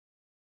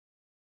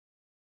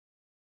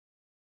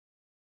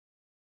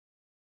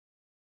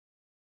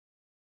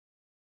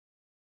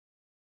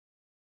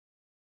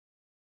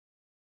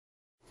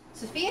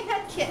Sophia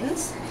had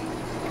kittens,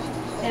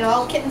 and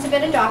all kittens have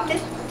been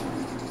adopted.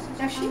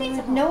 Now she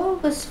needs Noah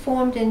was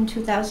formed in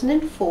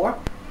 2004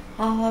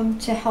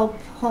 to help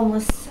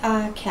homeless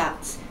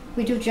cats.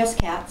 We do just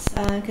cats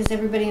because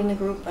everybody in the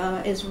group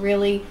is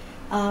really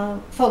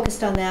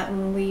focused on that,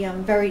 and we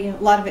a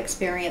lot of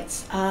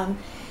experience.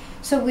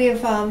 So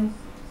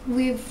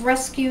we've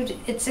rescued.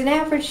 It's an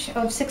average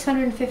of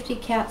 650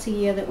 cats a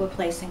year that we're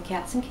placing,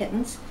 cats and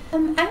kittens.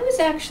 I was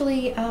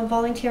actually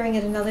volunteering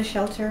at another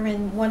shelter,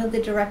 and one of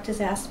the directors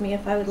asked me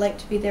if I would like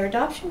to be their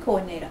adoption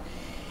coordinator.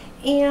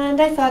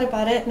 And I thought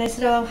about it, and I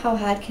said, oh, how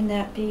hard can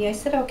that be? I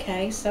said,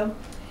 okay, so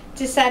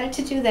decided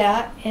to do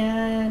that,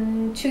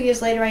 and 2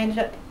 years later,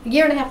 a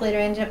year and a half later,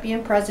 I ended up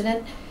being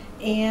president,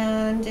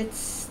 and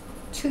it's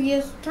 3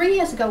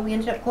 years ago, we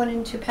ended up going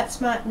into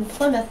PetSmart in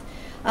Plymouth.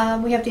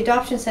 We have the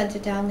adoption center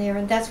down there,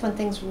 and that's when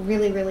things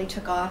really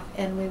took off,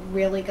 and we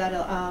really got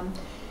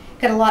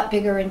a lot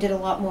bigger and did a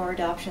lot more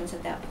adoptions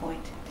at that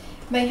point.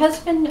 My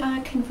husband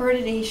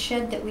converted a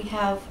shed that we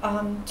have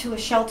to a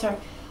shelter.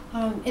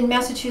 In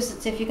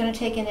Massachusetts, if you're going to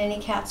take in any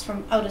cats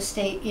from out of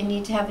state, you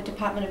need to have a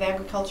Department of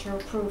Agriculture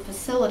approved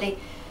facility.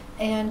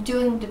 And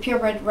doing the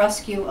purebred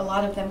rescue, a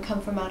lot of them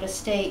come from out of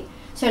state.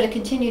 So to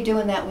continue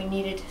doing that, we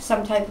needed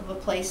some type of a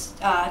place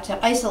to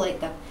isolate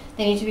them.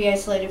 They need to be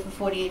isolated for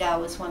 48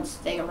 hours once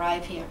they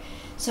arrive here.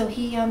 So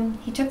he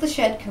took the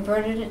shed,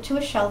 converted it to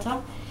a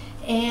shelter,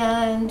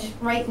 and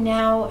right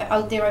now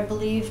out there I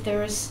believe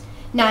there's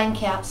 9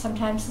 cats.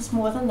 Sometimes there's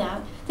more than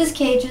that. There's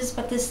cages,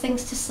 but there's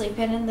things to sleep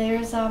in, and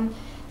there's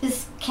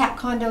cat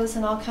condos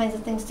and all kinds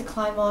of things to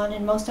climb on,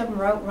 and most of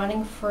them are out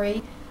running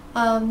free.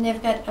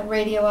 They've got a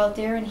radio out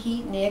there and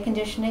heat and air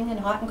conditioning and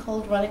hot and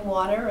cold running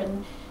water,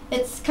 and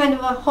it's kind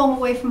of a home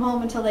away from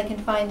home until they can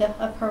find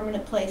a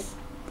permanent place.